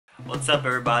What's up,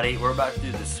 everybody? We're about to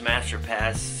do the Smash or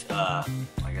Pass, I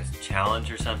guess,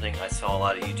 challenge or something. I saw a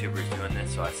lot of YouTubers doing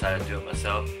this, so I decided to do it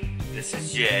myself. This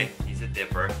is Jay. He's a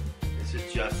dipper. This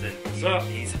is Justin. What's up?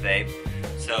 He's a vape.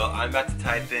 So I'm about to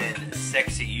type in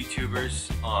sexy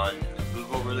YouTubers on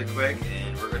Google really quick,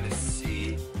 and we're going to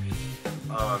see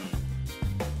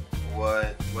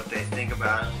what they think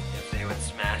about them, if they would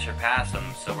smash or pass them.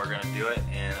 So we're going to do it,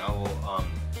 and I will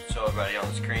show everybody on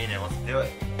the screen and let's do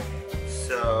it.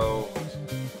 So,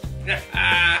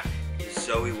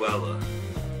 Zoe Wella.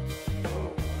 Oh,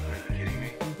 are you kidding me?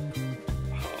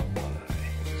 Oh my.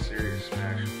 It's a serious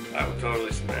smash. I would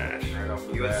totally smash. Right off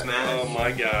the You would bat. smash? Oh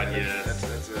my god, yes.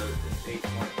 That's an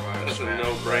 8.5. That's a smash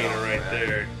no-brainer off the right bat.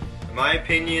 there. In my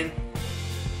opinion,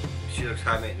 she looks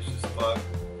high maintenance as fuck.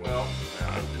 Well,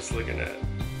 I'm just looking at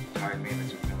high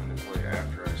maintenance will come into play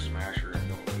after I smash her and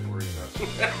don't really worry about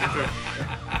something.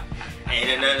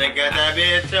 Ain't nothing got that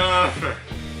bitch off.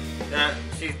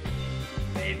 She's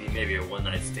maybe a one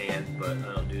night stand, but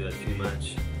I don't do that too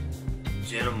much.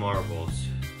 Jenna Marbles.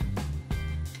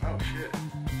 Oh shit.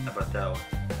 How about that one?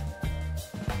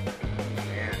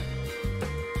 Man.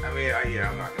 I mean, yeah,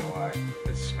 I'm not gonna lie.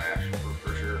 It's smash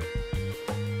for sure.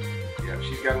 Yeah,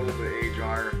 she's got a little bit of age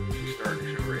on her. She's starting to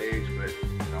show her age, but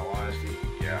in all honesty,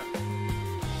 yeah.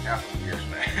 Half a beer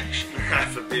smash.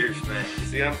 Half a beer smash.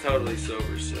 See, I'm totally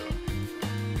sober, so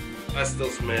I still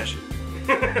smash it.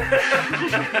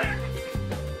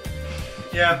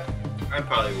 Yeah, I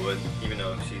probably would, even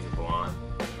though she's a blonde.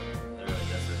 That really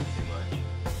doesn't too much.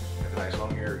 Got a nice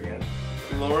long hair again.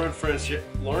 Lauren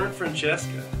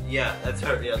Francesca. Yeah, that's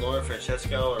her. Yeah, Lauren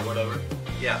Francesco or whatever.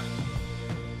 Yeah.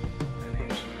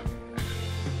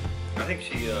 I think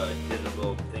she did a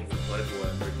little thing for Playboy,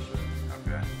 I'm pretty sure.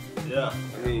 Okay. Yeah.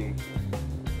 I mean,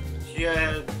 She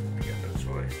had, I got no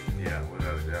choice. Yeah,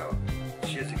 without a doubt.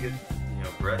 she has a good,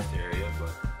 breast area,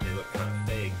 but they look kind of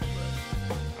fake.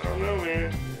 But I don't know,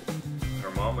 man. her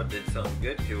mama did something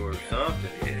good to her or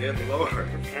something. Good Lord. Her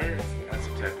parents. That's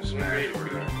the type of smash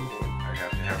where I have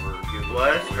to have her give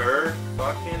Bless her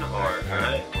fucking heart,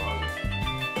 right?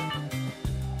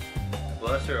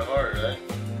 Bless her heart, right?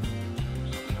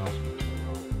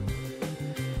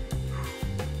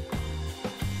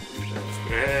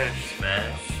 Smash.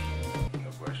 Smash. No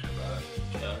question about it.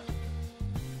 Yeah.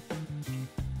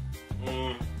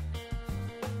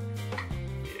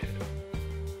 Yeah.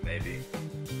 Maybe.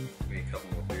 Maybe a couple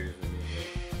more beers with me.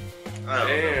 I don't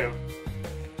know.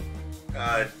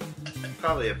 Damn.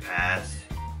 Probably a pass.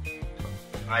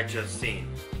 I just seen.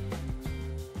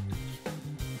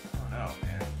 I don't know,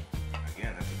 man.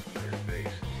 Again, that's a familiar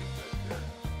face,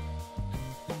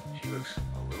 but she looks a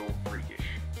little freakish,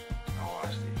 in all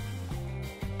honesty.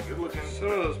 Good looking.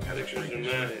 Some of those That's pictures are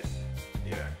freakish. nice,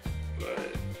 Yeah. but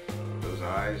Those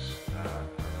eyes, I don't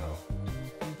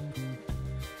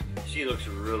know. She looks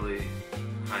really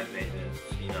high maintenance.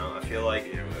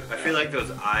 I feel like those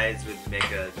eyes would make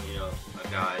a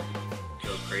guy go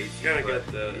crazy. kind of but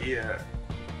got the Yeah.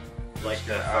 like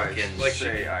the eyes. fucking like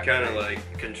Say I kind of think.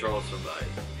 like control somebody.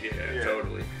 yeah,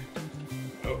 totally.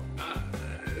 Oh,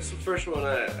 it's the first one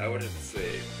I would have to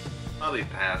say. Probably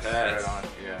pass. Right on.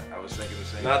 Yeah, I was thinking the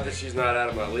same Not thing. that she's not out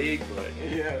of my league, but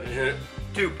Yeah.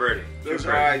 Too pretty. Those Too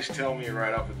pretty. eyes tell me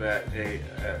right off the bat, hey,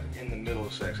 in the middle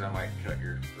of sex, I might cut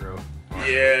your throat.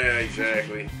 yeah,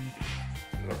 exactly.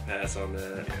 I'll pass on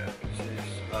that.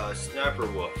 Yeah. Sniper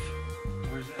Wolf.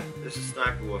 Where's that? This is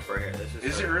Sniper Wolf right here. This is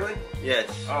Is it her. really? Yes.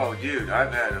 Oh, dude,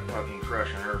 I've had a fucking crush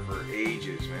on her for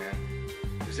ages, man.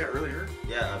 Is that really her?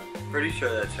 Yeah, I'm pretty sure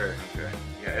that's her. Okay.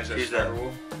 Yeah, is that She's Sniper a-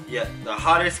 Wolf? Yeah, the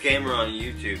hottest gamer on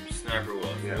YouTube, Sniper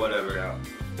Wolf. Yeah, whatever. no doubt.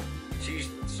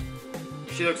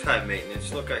 She looks high maintenance.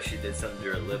 She looks like she did something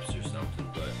to her lips or something,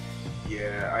 but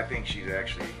Yeah, I think she's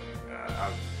actually,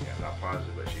 I'm not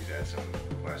positive, but she's had some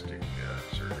plastic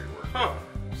surgery work Huh.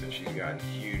 since she's gotten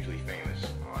hugely famous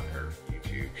on her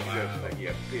YouTube. She's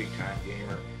a big time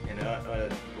gamer, and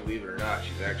believe it or not,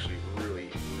 she's actually really,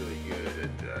 really good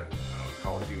at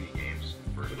Call of Duty games.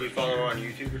 do you follow her on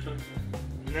YouTube or something?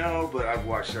 No, but I've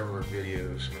watched several of her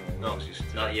videos. Man, No, it's just,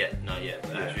 not yet, not yet.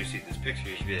 But Yeah. after you see this picture,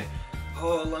 you should be like,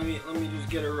 oh, let me just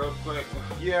get her real quick.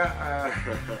 Yeah, I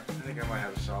think I might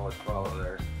have a solid follow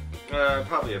there.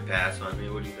 Probably a pass on me.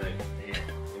 What do you think? Yeah.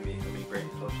 Let me bring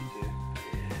it closer to you.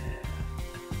 Yeah.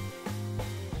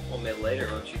 Well, maybe later,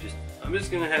 why don't you just... I'm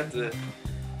just gonna have to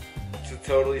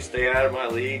totally stay out of my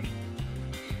league.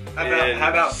 How and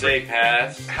about say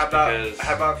pass? How because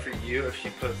about for you if she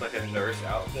puts like a nurse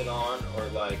outfit on, or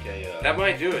like a that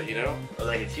might do it? You know, or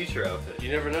like a teacher outfit, you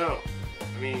never know.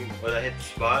 I mean, or that hit the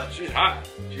spot? she's hot.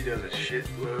 She does a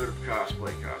shitload of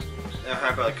cosplay costumes. How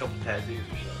about a couple tattoos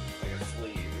or something, like a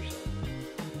sleeve or something?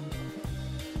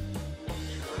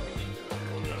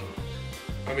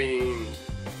 I mean,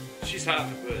 she's hot,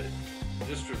 but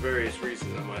just for various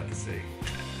reasons, I might have to say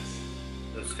pass.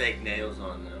 Those fake nails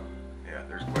on though. Yeah,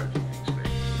 there's quite a few things fake.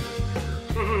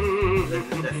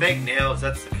 The fake nails,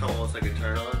 that's almost like a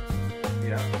turn on.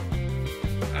 Yeah.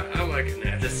 I like it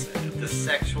natural. The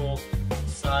sexual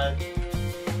side.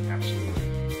 Absolutely.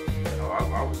 No,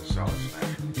 I was a solid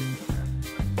smasher.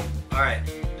 Alright,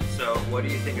 so what do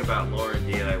you think about Lauren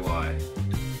DIY?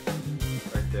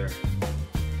 Right there.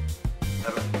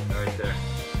 Right there.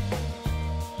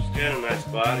 She's got a nice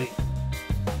body,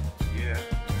 Yeah.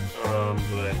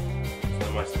 but it's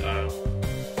not my style.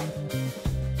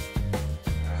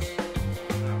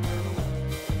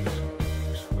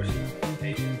 Where's she?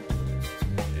 Asian?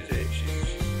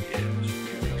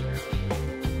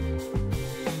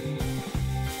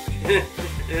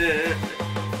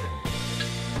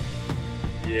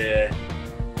 Yeah.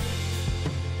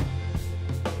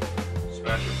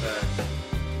 Smash or pass?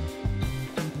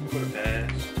 I'm gonna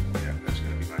pass. Yeah, that's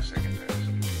gonna be my second pass.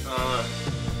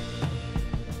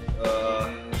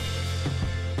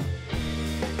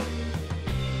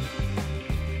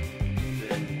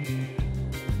 Then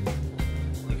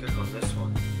look on this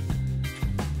one.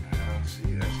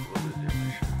 See, that's a little bit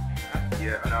different.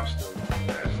 Yeah, and I'm still going to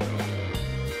pass though.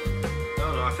 I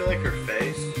don't know, I feel like her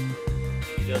face,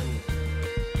 she doesn't,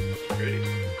 It's pretty.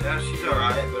 yeah, she's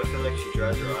alright, but I feel like she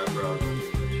draws her eyebrows on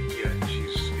too much. Yeah,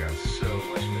 she's got so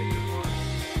much makeup on.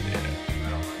 Yeah. I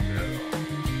don't like that at all.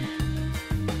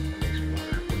 That makes me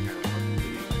wonder what kind of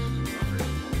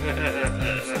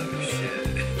fucking Shit.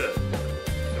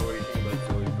 So what do you think about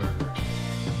Zoe Berger?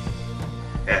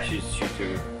 Yeah, she's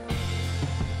too,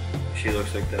 she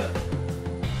looks like that.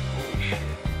 Holy shit.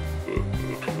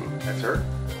 That's her?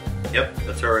 Yep,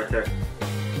 that's her right there.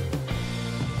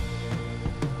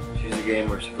 She's a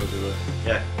gamer, supposedly.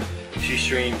 Yeah, she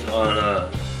streams on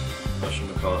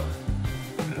whatchamacallit.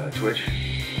 Twitch?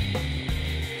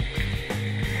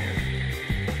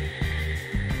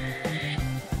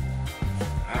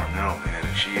 I don't know, man.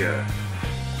 If she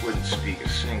wouldn't speak a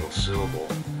single syllable.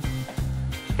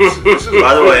 This is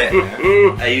By the way,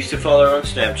 man. I used to follow her on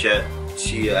Snapchat.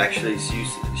 She actually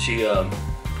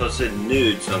posted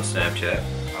nudes on Snapchat.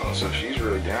 Oh, so she's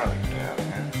really down with it now,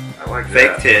 man. I like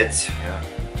Fake that. tits. Yeah.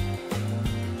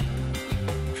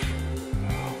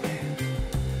 Oh, man.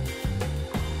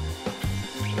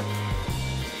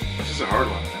 This is a hard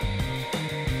one, man.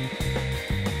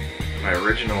 My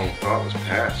original thought was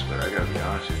pass, but I gotta be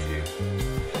honest with you.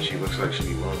 She looks like she'd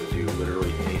be willing to do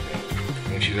literally anything. I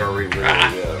mean, she's already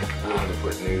literally willing to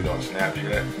put nude on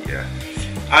Snapchat. Yeah.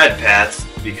 I'd pass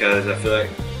because I feel like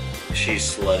she's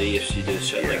slutty if she did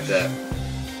shit like that.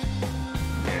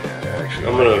 Yeah, actually,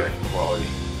 I'm I gonna- like that quality.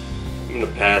 I'm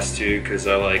gonna pass too because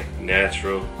I like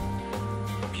natural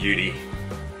beauty,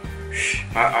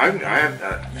 I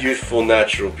have youthful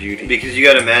natural beauty. Because you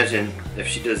gotta imagine, if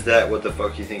she does that, what the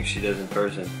fuck you think she does in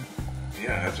person?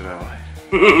 yeah, that's what I like.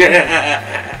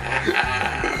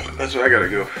 That's why I gotta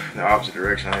go the opposite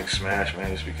direction. I think smash, man,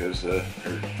 just because her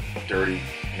dirty,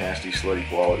 nasty, slutty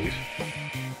qualities.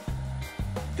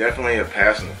 Definitely a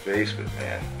pass in the face, but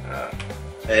man,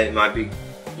 It might be,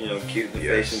 cute in the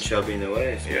Yes. face and chubby in the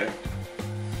waist. yeah, man.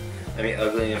 I mean,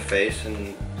 ugly in the face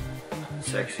and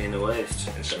sexy in the waist.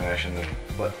 and smashing the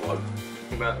butt plug.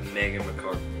 What about Megan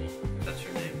McCartney? That's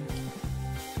her name.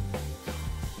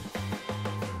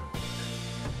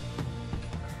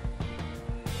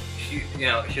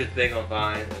 She was big on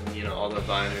Vine, and all the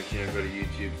Viners, go to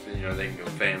YouTube, and they can go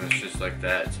famous just like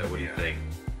that. So what do you Yeah. think?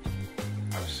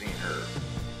 I've seen her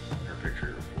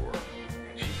picture before,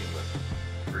 and she can look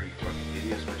pretty fucking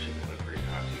hideous, but she can look pretty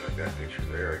hot too. Like that picture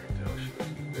there, I can tell she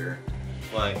looks good there.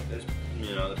 Like this,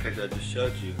 the picture I just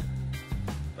showed you.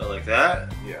 But like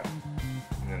that? Yeah.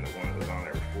 And then the one that was on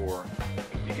there before,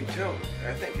 you can tell.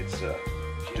 I think it's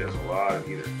she does a lot of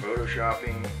either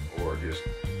photoshopping or just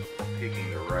picking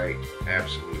the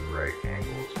absolute right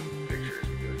angles in pictures,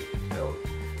 because you can tell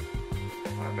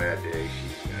on a bad day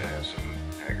she's gonna have some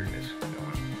haggardness going.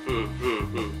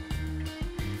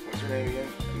 What's her name again?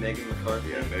 Megan McCarthy?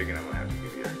 Yeah, Megan. I'm gonna have to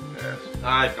give you a pass.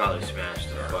 I'd probably smash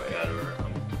the fuck out of her.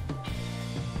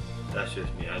 That's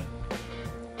just me. I'd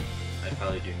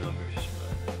probably do numbers,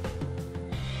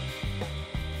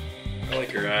 I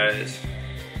like her eyes.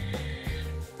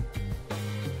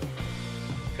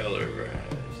 Color of her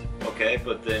eyes. but okay.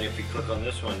 But then if you click on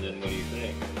this one, then what do you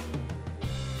think?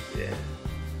 Yeah.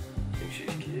 I think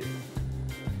she's cute.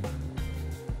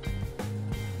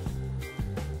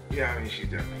 Yeah, I mean she's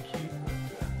definitely cute.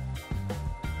 But,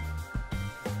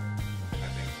 I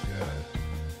think,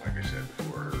 like I said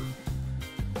before,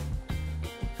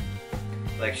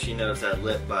 Like she knows that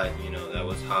lip bite, you know, that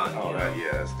was hot. Oh, you that, know,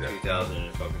 yeah, that's definitely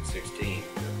 2016.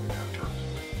 not purposely.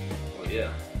 Well,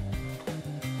 yeah.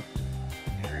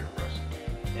 Andrea Russell.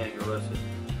 Andrew Russell.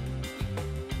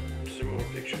 Some more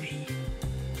pictures.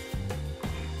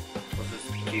 Let's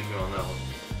just keep it on that one.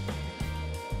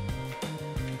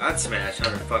 I'd smash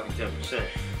 110%.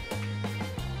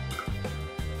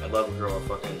 I love a girl with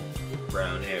fucking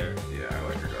brown hair. Yeah, I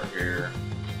like her dark hair.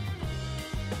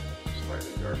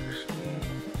 Slightly darker skin.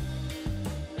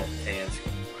 That tan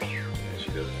skin. Yeah, she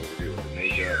doesn't overdo it with the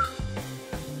makeup.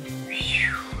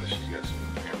 But she's got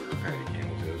some hamburger patty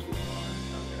camel toes going on.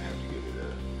 I'm gonna have to give it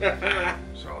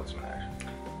a solid smash.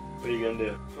 What are you gonna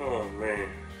do? Oh man,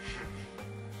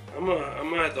 I'm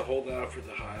gonna have to hold out for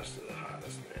the hottest of the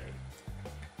hottest, man.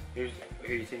 Who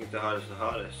do you think is the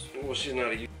hottest? Well, she's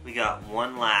not a. We got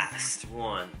one last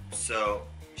one. So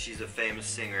she's a famous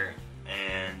singer,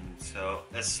 and so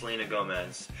that's Selena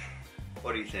Gomez.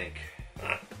 What do you think?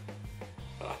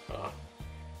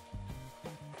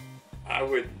 I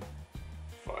would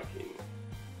fucking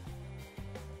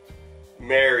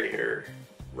marry her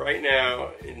right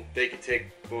now, and they could take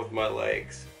both my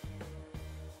legs.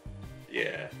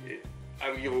 Yeah, I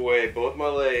would give away both my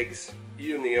legs,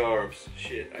 even the arms.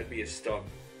 Shit, I'd be a stump.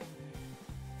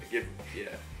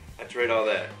 I'd trade all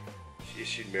that.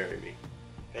 She'd marry me.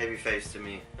 Babyface to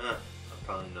me.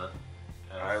 Probably not.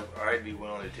 I'd be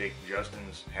willing to take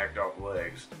Justin's hacked off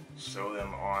legs, sew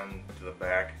them on to the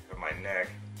back of my neck,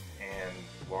 and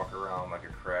walk around like a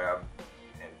crab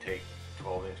and take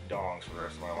 12-inch dongs for the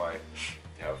rest of my life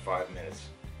to have 5 minutes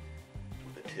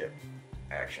with a tip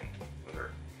action with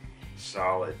her.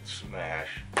 Solid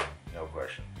smash, no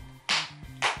question.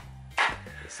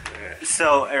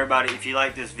 So everybody, if you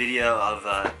like this video of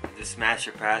the Smash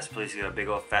or Pass, please give a big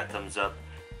old fat thumbs up.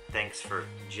 Thanks for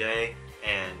Jay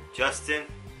and Justin.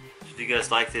 If you guys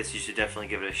like this, you should definitely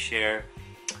give it a share.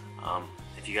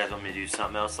 If you guys want me to do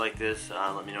something else like this,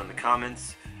 let me know in the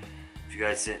comments. If you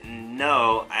guys didn't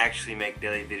know, I actually make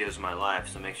daily videos in my life,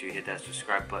 so make sure you hit that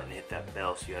subscribe button and hit that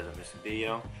bell so you guys don't miss a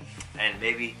video. And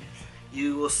maybe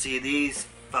you will see these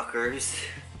fuckers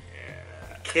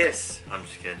kiss. I'm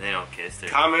just kidding, they don't kiss.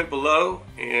 Comment below,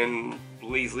 and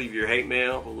please leave your hate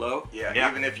mail below. Yeah,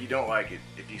 even if you don't like it,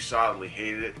 if you solidly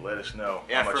hated it, let us know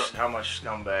how much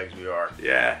scumbags we are.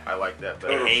 Yeah. I like that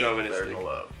better. Total Better chauvinistic. than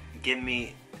love. Give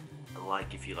me a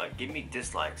like if you like. Give me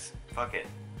dislikes. Fuck it.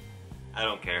 I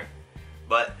don't care.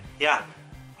 But yeah,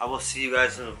 I will see you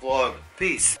guys in the vlog.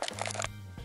 Peace.